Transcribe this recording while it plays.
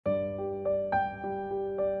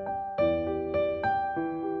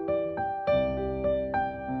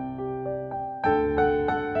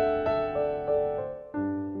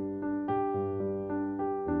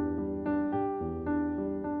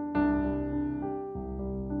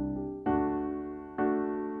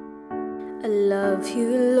I love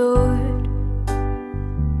you, Lord.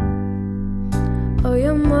 Oh,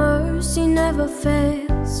 your mercy never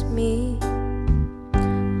fails me.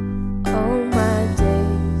 All my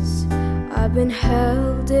days I've been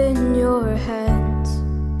held in your hands.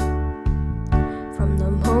 From the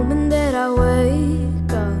moment that I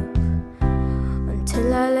wake up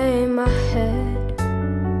until I lay my head,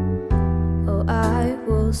 oh, I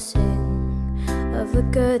will sing of the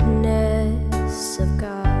goodness of God.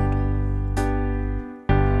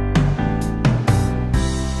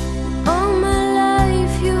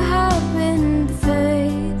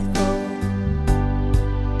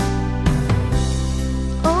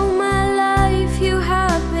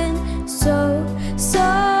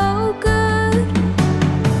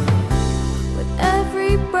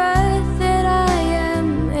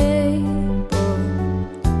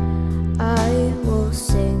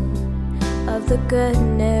 The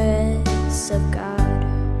goodness of God.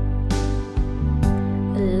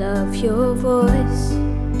 I love your voice.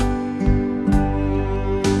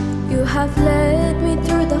 You have led me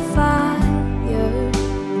through the fire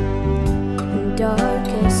in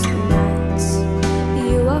darkest nights.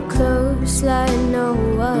 You are close like no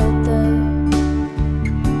other.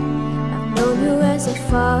 I've known you as a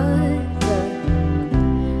father,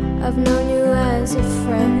 I've known you as a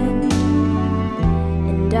friend,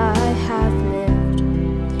 and I have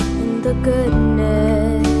the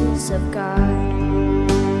goodness of God.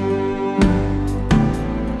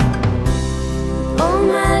 All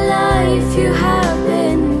my life you have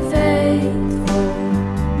been faithful.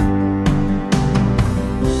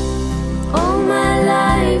 All my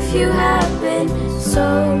life you have been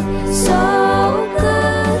so, so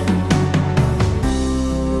good.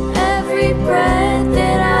 Every breath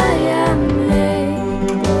that I am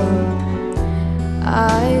able,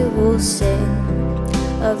 I will sing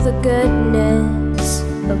of the goodness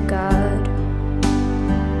of God.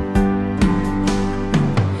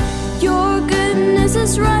 Your goodness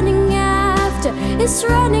is running after, it's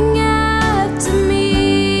running after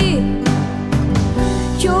me.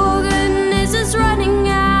 Your goodness is running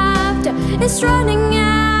after, it's running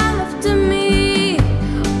after me.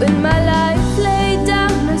 With my life laid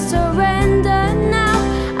down, I surrender now.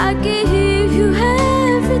 I give you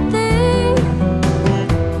everything.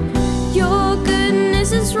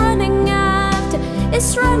 It's running after,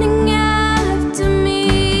 it's running after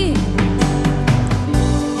me.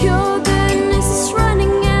 Your goodness is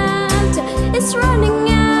running after, it's running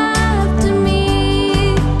after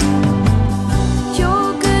me.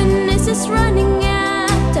 Your goodness is running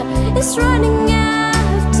after, it's running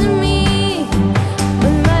after me.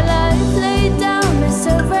 With my life laid down, I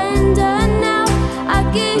surrender now. I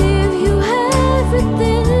give you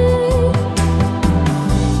everything.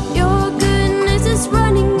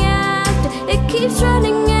 Keeps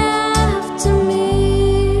running after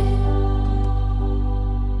me.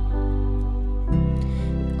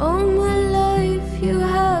 All my life you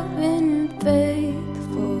have been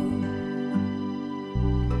faithful.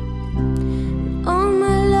 All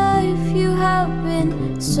my life you have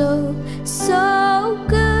been so, so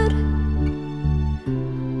good.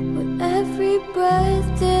 With every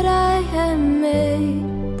breath that I am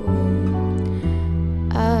able,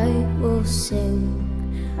 I will sing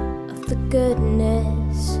the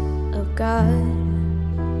goodness of God.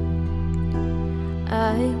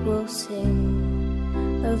 I will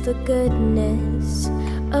sing of the goodness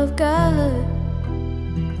of God.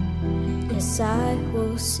 Yes, I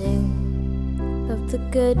will sing of the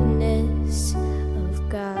goodness